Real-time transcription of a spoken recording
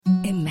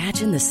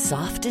Imagine the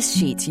softest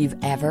sheets you've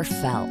ever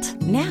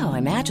felt. Now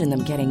imagine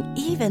them getting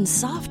even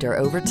softer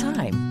over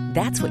time.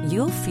 That's what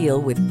you'll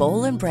feel with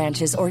Boll &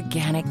 Branch's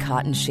organic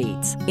cotton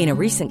sheets. In a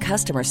recent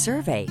customer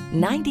survey,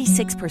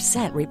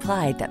 96%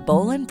 replied that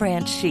Boll &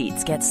 Branch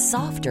sheets get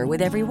softer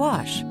with every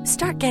wash.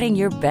 Start getting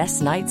your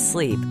best night's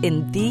sleep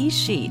in these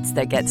sheets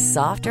that get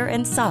softer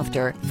and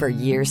softer for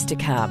years to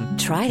come.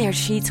 Try their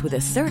sheets with a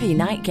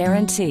 30-night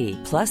guarantee.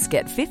 Plus,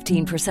 get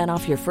 15%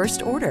 off your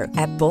first order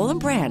at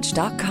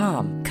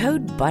bollandbranch.com.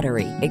 Code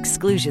BUTTERY.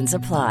 Exclusions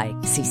apply.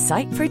 See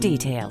site for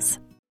details.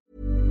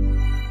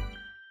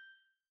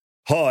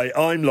 Hi,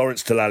 I'm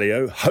Lawrence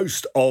Dallaglio,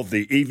 host of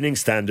the Evening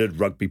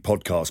Standard Rugby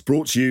Podcast,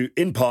 brought to you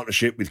in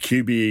partnership with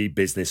QBE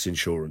Business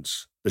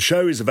Insurance. The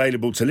show is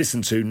available to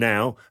listen to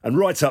now and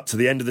right up to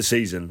the end of the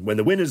season, when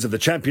the winners of the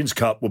Champions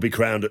Cup will be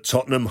crowned at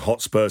Tottenham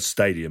Hotspur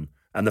Stadium,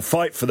 and the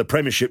fight for the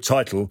Premiership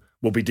title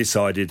will be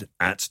decided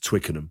at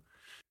Twickenham.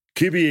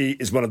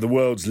 QBE is one of the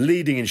world's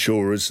leading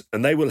insurers,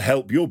 and they will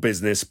help your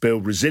business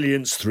build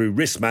resilience through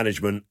risk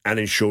management and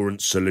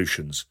insurance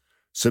solutions.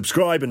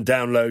 Subscribe and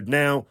download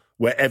now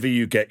wherever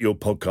you get your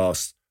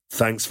podcasts.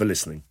 Thanks for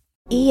listening.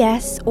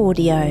 ES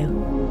Audio.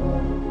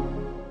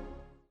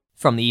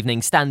 From the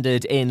Evening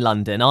Standard in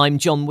London, I'm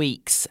John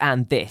Weeks,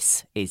 and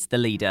this is The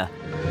Leader.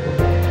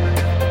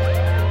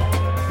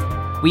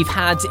 We've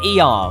had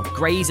ER,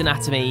 Grey's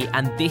Anatomy,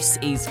 and This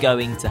Is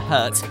Going to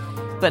Hurt.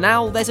 But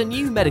now there's a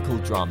new medical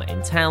drama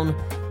in town,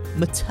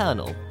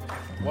 Maternal.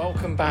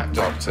 Welcome back,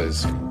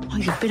 doctors. Oh,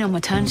 you've been on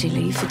maternity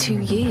leave for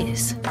 2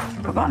 years.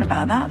 Forgotten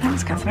about that,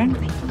 thanks, Catherine.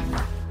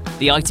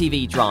 The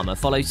ITV drama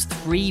follows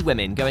 3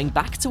 women going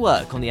back to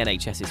work on the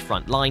NHS's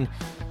front line,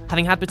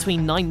 having had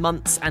between 9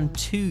 months and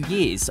 2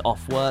 years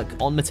off work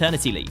on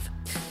maternity leave.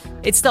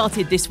 It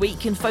started this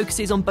week and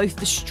focuses on both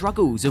the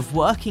struggles of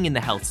working in the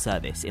health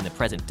service in the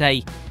present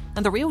day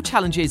and the real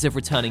challenges of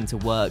returning to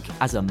work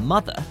as a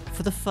mother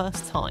for the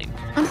first time.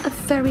 I'm a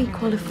very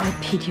qualified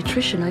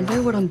paediatrician. I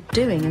know what I'm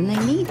doing and they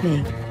need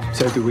me.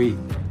 So do we.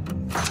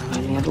 I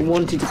only ever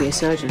wanted to be a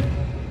surgeon.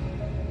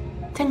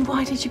 Then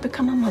why did you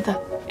become a mother?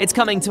 It's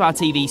coming to our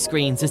TV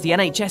screens as the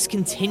NHS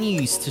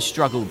continues to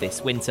struggle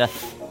this winter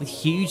with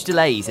huge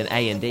delays in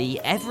A&E,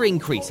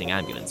 ever-increasing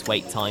ambulance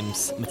wait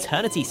times,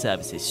 maternity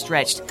services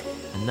stretched,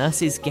 and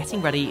nurses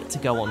getting ready to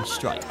go on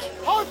strike.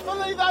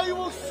 Hopefully they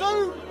will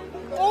soon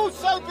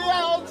also be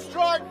out on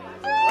strike.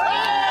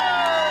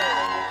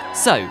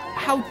 So,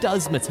 how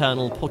does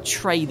Maternal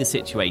portray the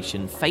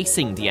situation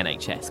facing the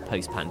NHS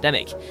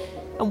post-pandemic?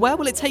 And where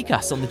will it take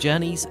us on the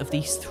journeys of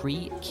these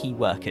 3 key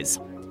workers?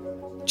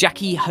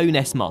 Jackie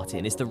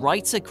Honess-Martin is the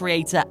writer,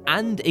 creator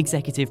and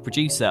executive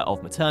producer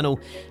of Maternal,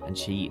 and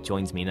she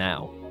joins me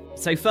now.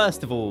 So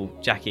first of all,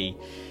 Jackie,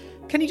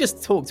 can you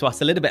just talk to us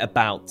a little bit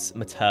about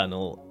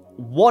Maternal,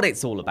 what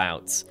it's all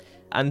about,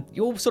 and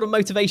your sort of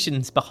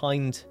motivations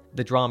behind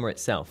the drama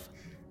itself?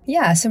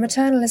 Yeah, so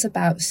Maternal is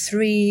about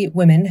 3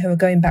 women who are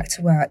going back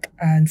to work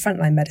in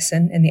frontline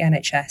medicine in the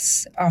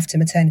NHS after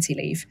maternity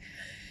leave.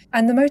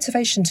 And the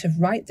motivation to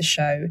write the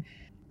show,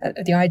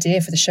 the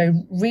idea for the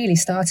show really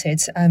started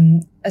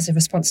as a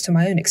response to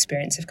my own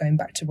experience of going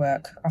back to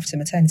work after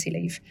maternity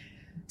leave.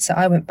 So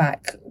I went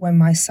back when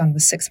my son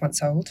was 6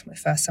 months old. My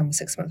first son was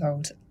 6 months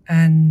old.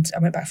 And I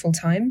went back full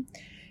time.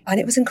 And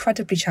it was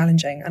incredibly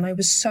challenging. And I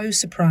was so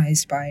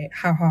surprised by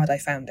how hard I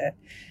found it.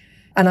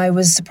 And I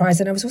was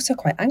surprised and I was also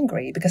quite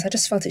angry because I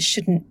just felt it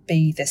shouldn't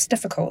be this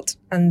difficult.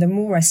 And the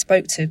more I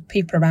spoke to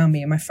people around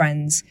me and my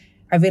friends,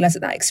 I realised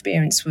that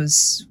experience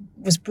was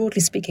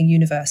broadly speaking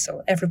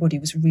universal. Everybody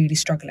was really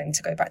struggling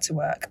to go back to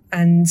work.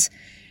 And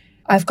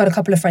I've got a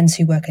couple of friends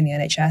who work in the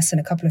NHS and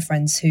a couple of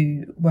friends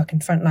who work in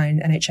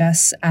frontline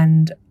NHS.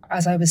 And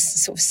as I was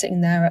sort of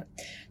sitting there at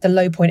the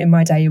low point in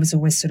my day, it was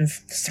always sort of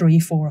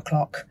 3-4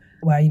 o'clock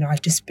where,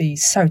 I'd just be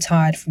so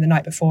tired from the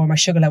night before. My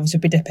sugar levels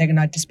would be dipping and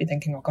I'd just be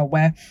thinking, oh God,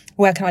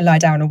 where can I lie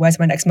down, or where's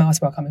my next Mars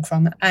bar coming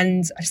from?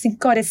 And I just think,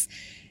 God, if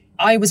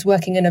I was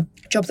working in a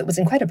job that was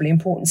incredibly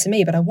important to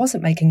me, but I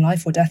wasn't making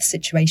life or death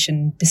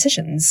situation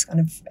decisions kind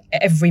of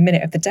every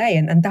minute of the day.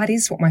 And that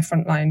is what my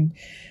frontline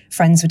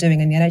friends were doing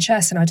in the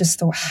NHS. And I just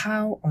thought,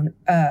 how on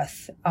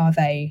earth are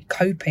they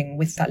coping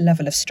with that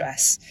level of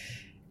stress?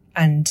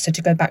 And so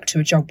to go back to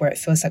a job where it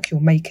feels like you're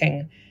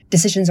making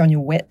decisions on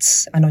your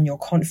wits and on your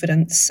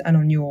confidence and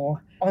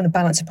on a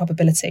balance of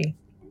probability,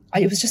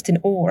 I was just in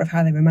awe of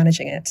how they were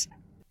managing it.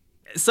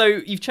 So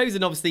you've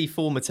chosen, obviously,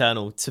 for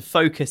Maternal to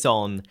focus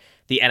on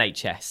the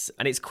NHS,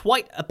 and it's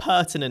quite a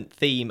pertinent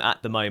theme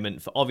at the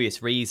moment for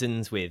obvious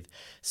reasons, with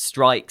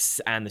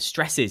strikes and the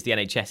stresses the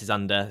NHS is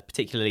under,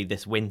 particularly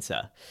this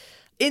winter.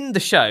 In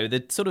the show,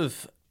 the sort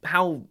of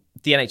how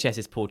the NHS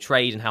is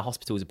portrayed and how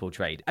hospitals are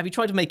portrayed, have you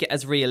tried to make it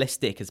as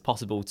realistic as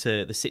possible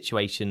to the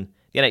situation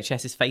the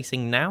NHS is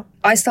facing now?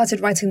 I started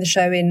writing the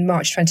show in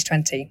March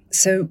 2020,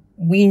 so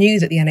we knew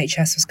that the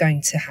NHS was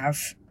going to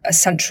have a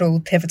central,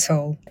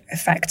 pivotal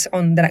effect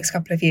on the next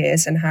couple of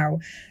years and how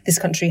this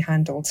country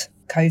handled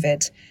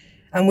COVID.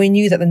 And we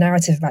knew that the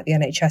narrative about the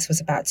NHS was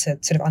about to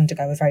sort of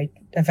undergo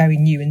a very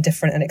new and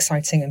different and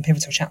exciting and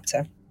pivotal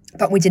chapter.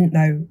 But we didn't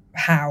know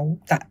how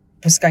that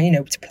was going,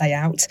 to play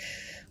out.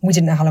 We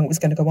didn't know how long it was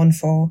going to go on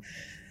for.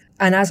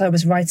 And as I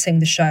was writing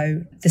the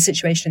show, the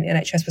situation in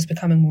the NHS was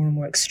becoming more and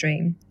more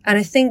extreme. And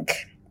I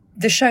think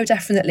the show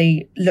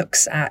definitely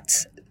looks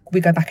at,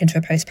 we go back into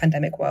a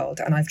post-pandemic world,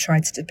 and I've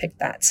tried to depict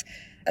that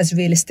as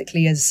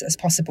realistically as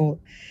possible.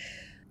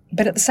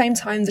 But at the same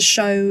time, the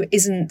show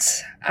isn't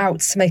out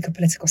to make a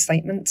political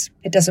statement.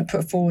 It doesn't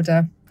put forward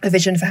a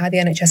vision for how the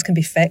NHS can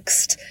be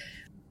fixed.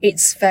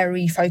 It's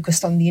very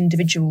focused on the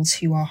individuals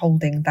who are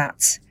holding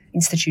that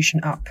institution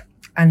up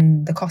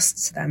and the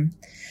costs to them.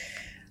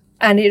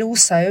 And it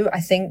also, I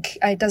think,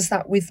 it does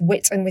that with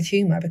wit and with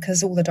humour,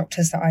 because all the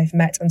doctors that I've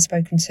met and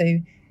spoken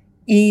to,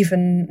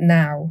 even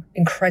now,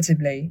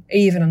 incredibly,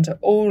 even under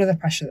all of the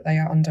pressure that they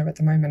are under at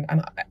the moment,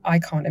 and I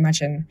can't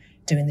imagine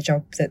doing the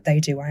job that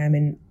they do. I am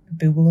in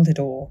bewildered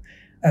awe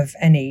of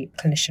any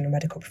clinician or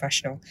medical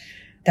professional.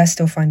 They're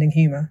still finding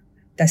humour.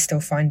 They're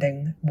still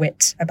finding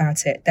wit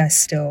about it. They're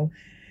still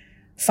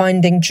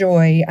finding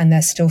joy, and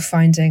they're still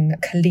finding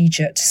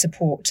collegiate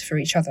support for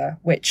each other,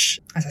 which,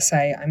 as I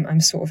say, I'm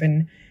sort of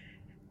in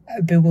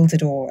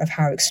bewildered awe of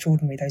how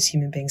extraordinary those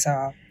human beings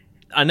are.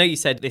 I know you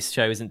said this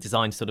show isn't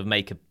designed to sort of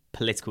make a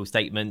political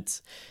statement,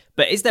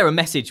 but is there a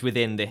message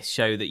within this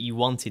show that you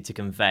wanted to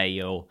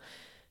convey, or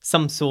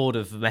some sort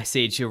of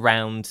message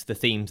around the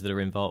themes that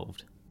are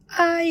involved?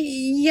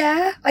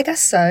 Yeah, I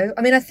guess so.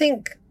 I mean, I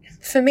think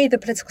for me, the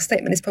political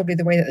statement is probably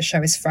the way that the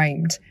show is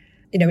framed.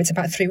 It's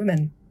about three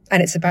women,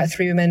 and it's about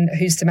three women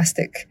whose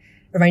domestic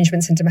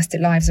arrangements and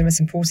domestic lives are as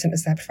important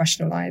as their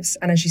professional lives.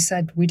 And as you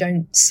said, we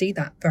don't see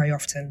that very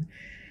often.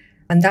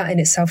 And that in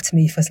itself, to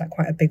me, feels like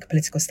quite a big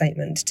political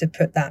statement, to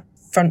put that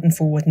front and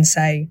forward and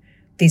say,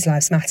 these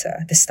lives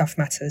matter, this stuff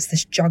matters,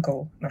 this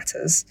juggle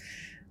matters.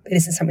 It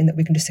isn't something that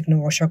we can just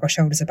ignore or shrug our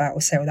shoulders about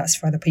or say, oh, that's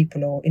for other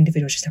people, or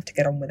individuals just have to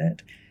get on with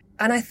it.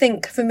 And I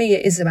think for me,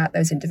 it is about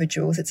those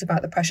individuals. It's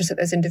about the pressures that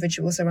those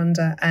individuals are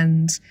under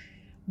and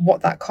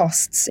what that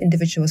costs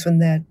individuals when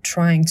they're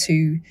trying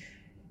to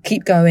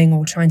keep going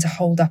or trying to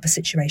hold up a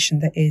situation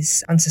that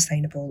is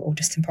unsustainable or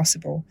just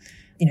impossible.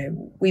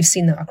 We've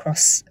seen that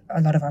across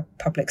a lot of our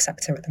public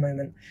sector at the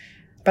moment.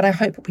 But I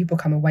hope what people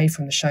come away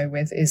from the show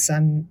with is,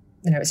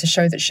 it's a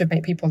show that should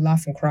make people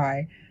laugh and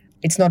cry.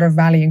 It's not a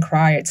rallying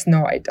cry. It's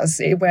not.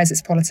 It wears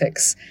its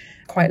politics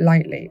quite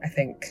lightly, I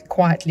think.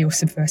 Quietly or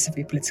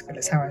subversively political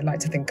is how I like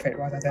to think of it,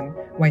 rather than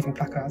waving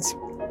placards.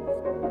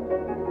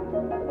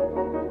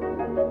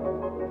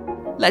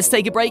 Let's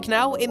take a break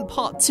now. In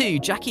part 2,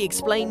 Jackie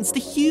explains the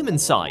human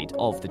side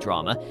of the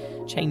drama,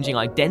 changing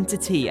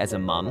identity as a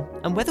mum,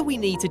 and whether we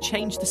need to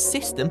change the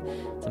system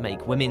to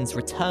make women's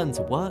return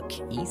to work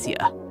easier.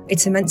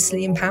 It's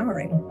immensely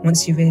empowering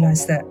once you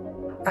realise that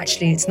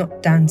actually it's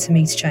not down to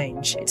me to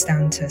change. It's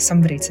down to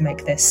somebody to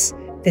make this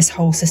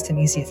whole system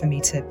easier for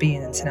me to be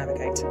in and to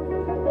navigate.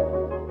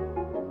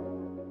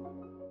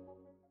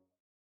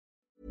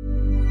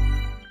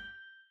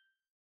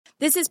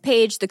 This is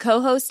Paige, the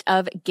co-host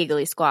of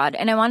Giggly Squad,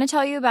 and I want to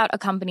tell you about a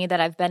company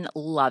that I've been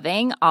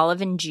loving,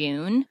 Olive &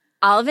 June.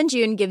 Olive &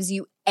 June gives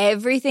you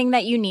everything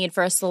that you need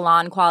for a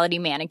salon-quality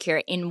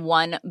manicure in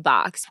one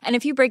box. And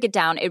if you break it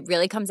down, it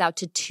really comes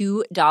out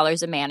to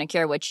 $2 a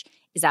manicure, which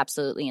is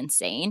absolutely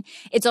insane.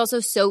 It's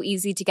also so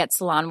easy to get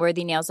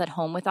salon-worthy nails at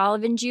home with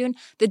Olive & June.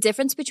 The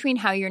difference between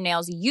how your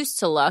nails used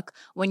to look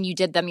when you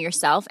did them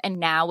yourself and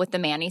now with the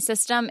Mani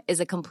system is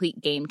a complete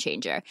game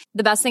changer.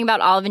 The best thing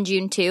about Olive &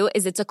 June, too,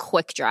 is it's a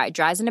quick dry.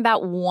 Dries in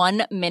about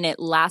 1 minute,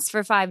 lasts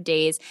for 5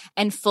 days,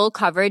 and full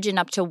coverage in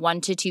up to 1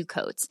 to 2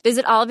 coats.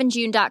 Visit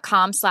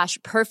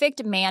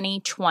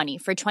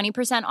oliveandjune.com/perfectmani20 for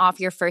 20%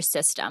 off your first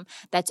system.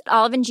 That's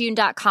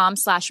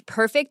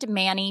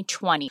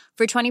oliveandjune.com/perfectmani20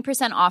 for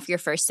 20% off your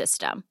first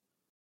system.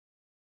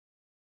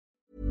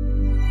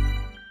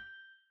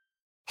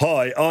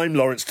 Hi, I'm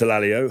Lawrence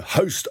Dallaglio,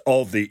 host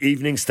of the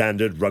Evening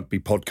Standard Rugby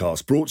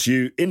Podcast, brought to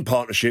you in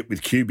partnership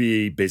with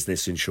QBE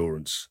Business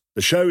Insurance.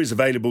 The show is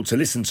available to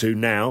listen to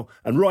now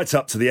and right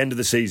up to the end of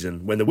the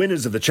season, when the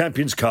winners of the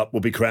Champions Cup will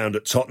be crowned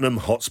at Tottenham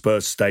Hotspur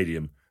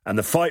Stadium, and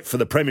the fight for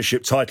the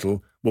Premiership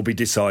title will be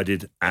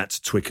decided at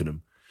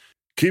Twickenham.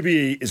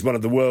 QBE is one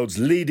of the world's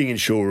leading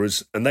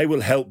insurers, and they will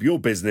help your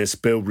business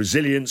build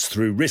resilience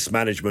through risk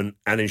management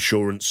and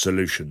insurance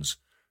solutions.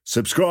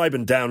 Subscribe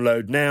and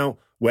download now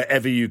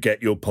wherever you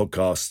get your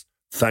podcasts.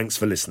 Thanks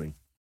for listening.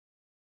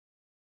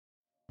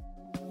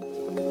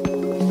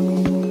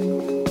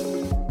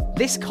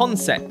 This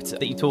concept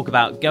that you talk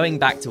about, going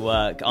back to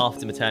work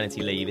after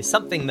maternity leave, is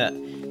something that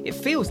it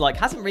feels like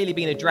hasn't really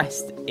been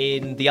addressed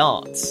in the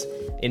arts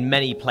in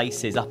many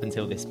places up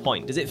until this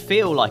point. Does it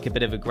feel like a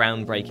bit of a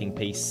groundbreaking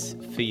piece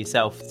for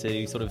yourself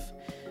to sort of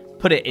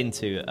put it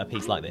into a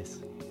piece like this?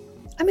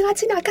 I mean, I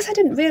guess I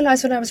didn't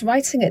realise when I was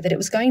writing it that it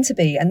was going to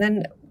be. And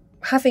then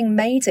having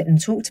made it and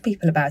talked to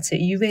people about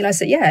it, you realise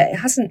that, it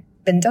hasn't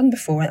been done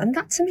before. And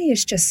that to me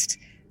is just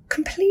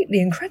completely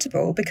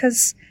incredible,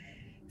 because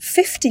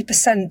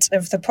 50%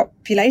 of the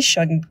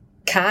population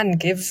can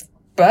give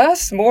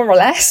birth, more or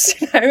less,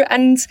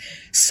 and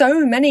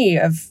so many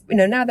of,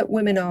 now that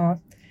women are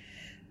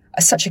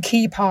such a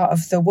key part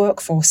of the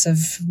workforce of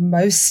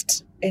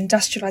most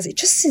industrialised.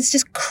 It's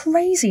just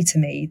crazy to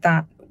me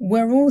that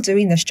we're all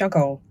doing this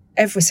juggle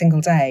every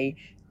single day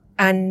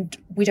and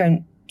we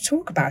don't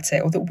talk about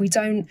it, or that we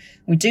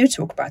do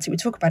talk about it. We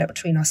talk about it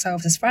between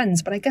ourselves as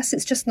friends, but I guess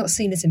it's just not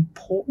seen as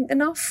important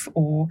enough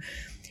or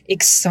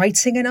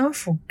exciting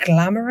enough or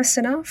glamorous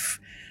enough.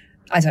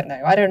 I don't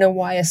know. I don't know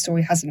why a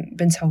story hasn't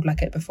been told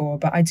like it before,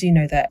 but I do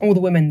know that all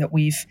the women that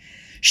we've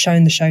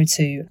shown the show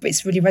to,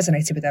 it's really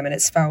resonated with them and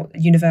it's felt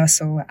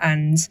universal,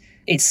 and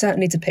it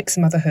certainly depicts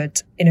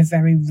motherhood in a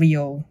very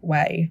real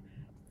way.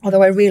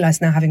 Although I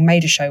realise now, having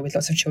made a show with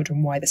lots of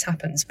children, why this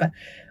happens. But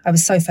I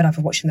was so fed up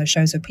of watching those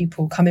shows where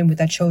people come in with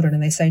their children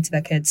and they say to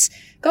their kids,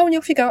 go and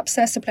off you go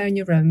upstairs to play in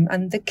your room.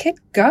 And the kid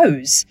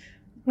goes.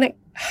 I'm like,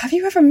 have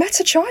you ever met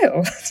a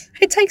child?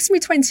 It takes me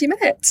 20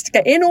 minutes to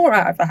get in or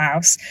out of the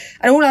house.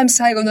 And all I'm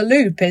saying on the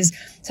loop is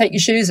take your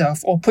shoes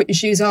off or put your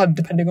shoes on,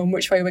 depending on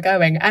which way we're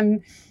going.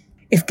 And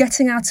if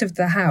getting out of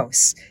the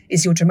house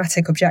is your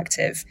dramatic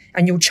objective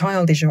and your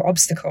child is your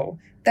obstacle,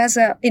 there's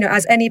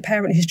as any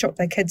parent who's dropped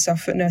their kids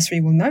off at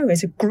nursery will know,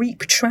 there's a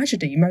Greek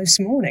tragedy most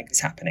mornings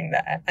happening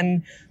there,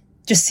 and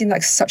just seemed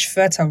like such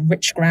fertile,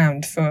 rich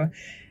ground for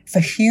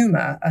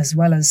humour as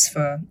well as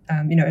for,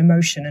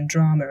 emotion and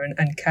drama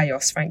and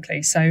chaos,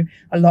 frankly. So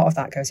a lot of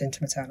that goes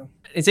into Maternal.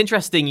 It's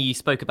interesting you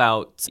spoke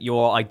about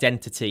your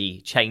identity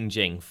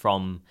changing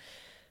from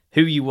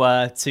who you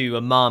were to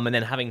a mum and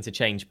then having to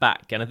change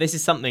back. And this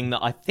is something that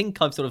I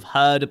think I've sort of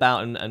heard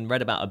about and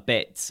read about a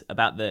bit,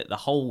 about the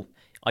whole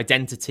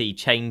identity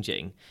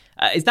changing.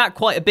 Is that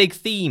quite a big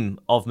theme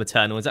of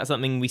Maternal? Is that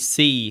something we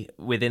see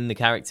within the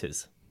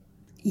characters?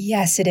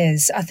 Yes, it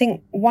is. I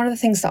think one of the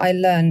things that I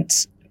learned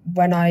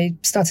when I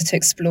started to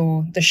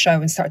explore the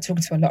show and started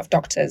talking to a lot of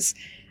doctors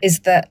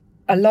is that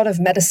a lot of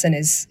medicine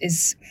is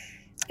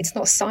it's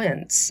not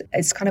science,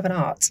 it's kind of an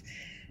art.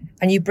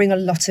 And you bring a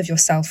lot of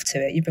yourself to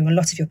it. You bring a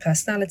lot of your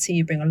personality,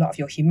 you bring a lot of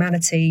your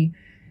humanity.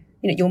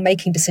 You're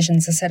making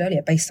decisions, as I said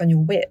earlier, based on your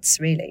wits,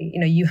 really.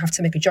 You have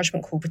to make a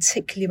judgment call,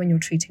 particularly when you're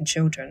treating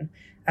children.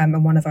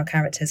 And one of our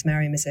characters,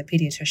 Miriam, is a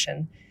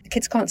paediatrician. The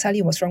kids can't tell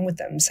you what's wrong with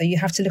them. So you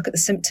have to look at the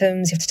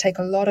symptoms. You have to take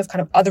a lot of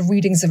kind of other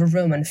readings of a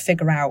room and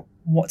figure out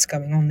what's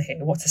going on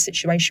here. What's the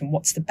situation?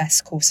 What's the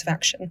best course of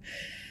action?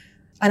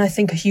 And I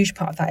think a huge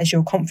part of that is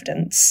your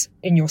confidence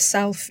in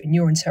yourself, in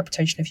your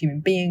interpretation of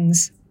human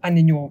beings, and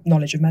in your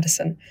knowledge of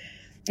medicine.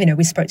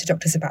 We spoke to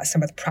doctors about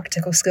some of the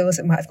practical skills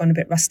that might have gone a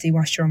bit rusty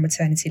whilst you're on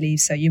maternity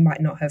leave. So you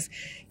might not have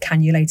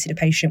cannulated a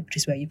patient, which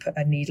is where you put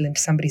a needle into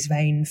somebody's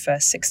vein for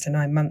 6 to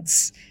 9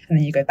 months. And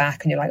then you go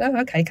back and you're like, oh,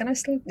 okay, can I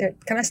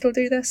still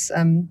do this?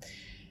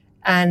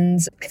 And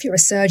if you're a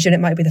surgeon, it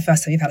might be the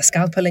first time you've had a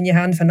scalpel in your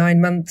hand for 9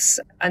 months.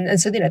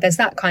 And so, there's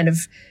that kind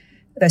of,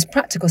 those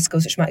practical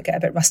skills which might get a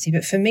bit rusty.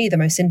 But for me, the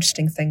most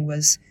interesting thing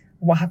was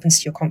what happens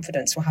to your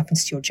confidence? What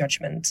happens to your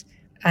judgment?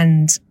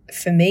 And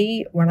for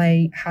me, when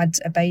I had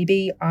a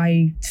baby,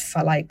 I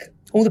felt like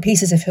all the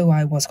pieces of who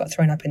I was got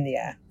thrown up in the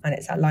air. And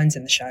it's that lines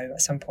in the show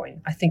at some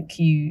point. I think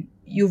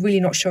you're really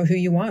not sure who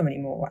you are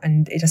anymore.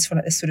 And it just felt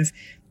like this sort of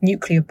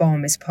nuclear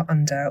bomb is put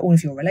under all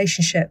of your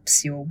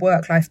relationships, your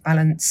work-life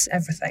balance,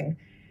 everything.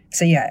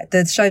 So yeah,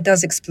 the show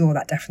does explore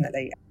that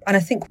definitely. And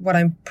I think what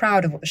I'm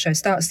proud of what the show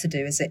starts to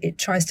do is that it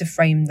tries to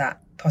frame that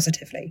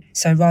positively.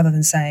 So rather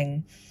than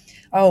saying,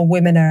 oh,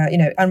 women are,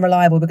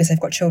 unreliable because they've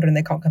got children and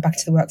they can't come back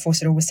to the workforce,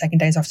 they're always taking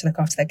days off to look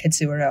after their kids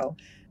who are ill.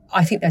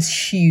 I think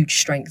there's huge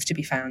strength to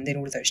be found in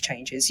all of those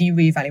changes. You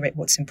reevaluate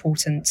what's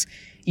important.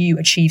 You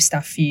achieve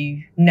stuff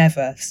you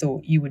never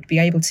thought you would be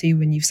able to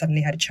when you've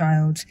suddenly had a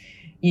child.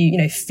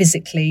 You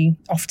physically,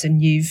 often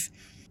you've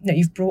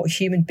brought a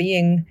human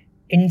being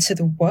into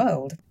the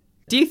world.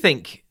 Do you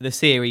think the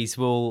series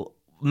will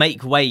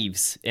make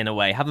waves in a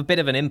way, have a bit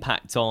of an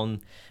impact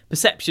on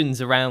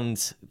perceptions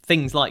around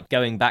things like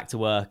going back to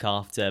work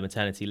after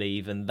maternity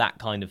leave and that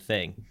kind of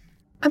thing?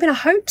 I mean, I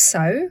hope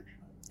so.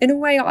 In a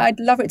way, I'd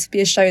love it to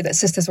be a show that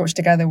sisters watch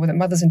together or that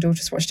mothers and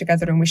daughters watch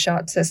together and we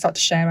start to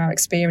share our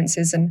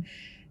experiences. And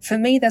for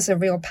me, there's a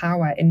real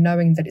power in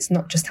knowing that it's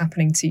not just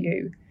happening to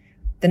you.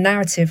 The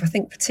narrative, I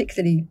think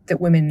particularly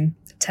that women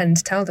tend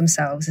to tell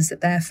themselves, is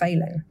that they're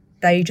failing.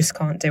 They just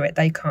can't do it.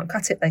 They can't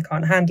cut it. They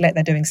can't handle it.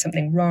 They're doing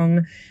something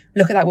wrong.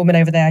 Look at that woman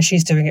over there.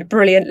 She's doing it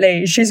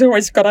brilliantly. She's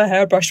always got her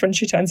hair brushed when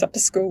she turns up to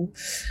school.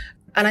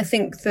 And I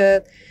think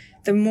the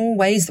more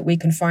ways that we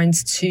can find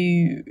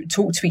to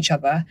talk to each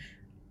other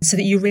so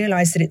that you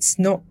realise that it's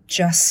not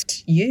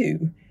just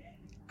you.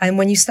 And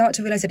when you start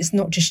to realise that it's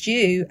not just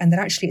you and that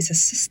actually it's a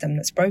system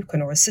that's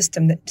broken or a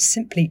system that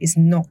simply is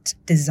not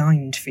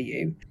designed for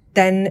you,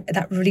 then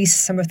that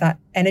releases some of that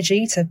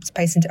energy to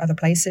place into other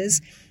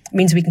places. It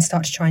means we can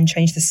start to try and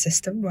change the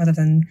system rather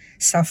than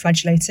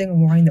self-flagellating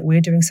and worrying that we're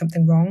doing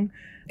something wrong.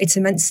 It's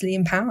immensely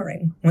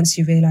empowering once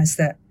you realise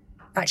that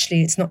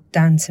actually it's not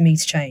down to me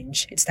to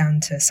change. It's down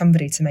to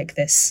somebody to make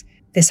this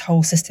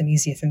whole system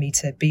easier for me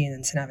to be in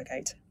and to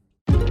navigate.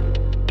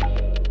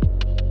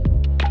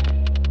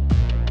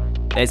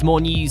 There's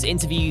more news,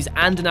 interviews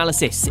and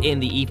analysis in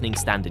the Evening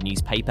Standard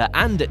newspaper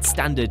and at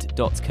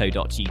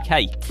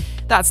standard.co.uk.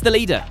 That's The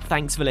Leader.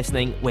 Thanks for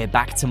listening. We're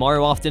back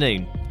tomorrow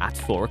afternoon at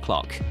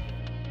 4:00.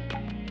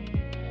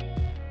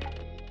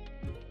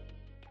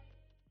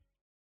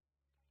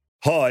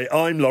 Hi,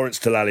 I'm Lawrence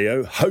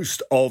Dallaglio,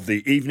 host of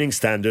the Evening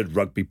Standard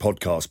Rugby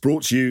Podcast,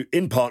 brought to you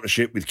in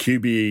partnership with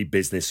QBE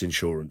Business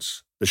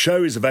Insurance. The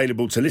show is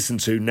available to listen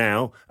to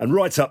now and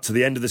right up to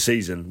the end of the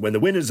season, when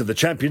the winners of the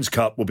Champions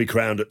Cup will be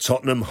crowned at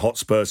Tottenham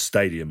Hotspur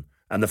Stadium,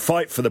 and the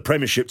fight for the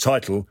Premiership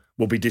title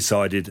will be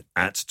decided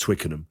at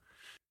Twickenham.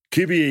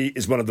 QBE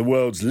is one of the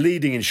world's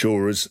leading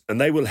insurers,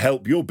 and they will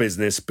help your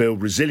business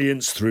build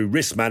resilience through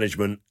risk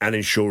management and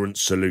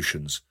insurance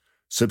solutions.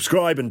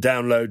 Subscribe and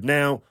download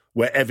now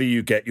wherever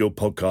you get your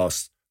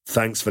podcasts.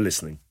 Thanks for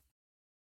listening.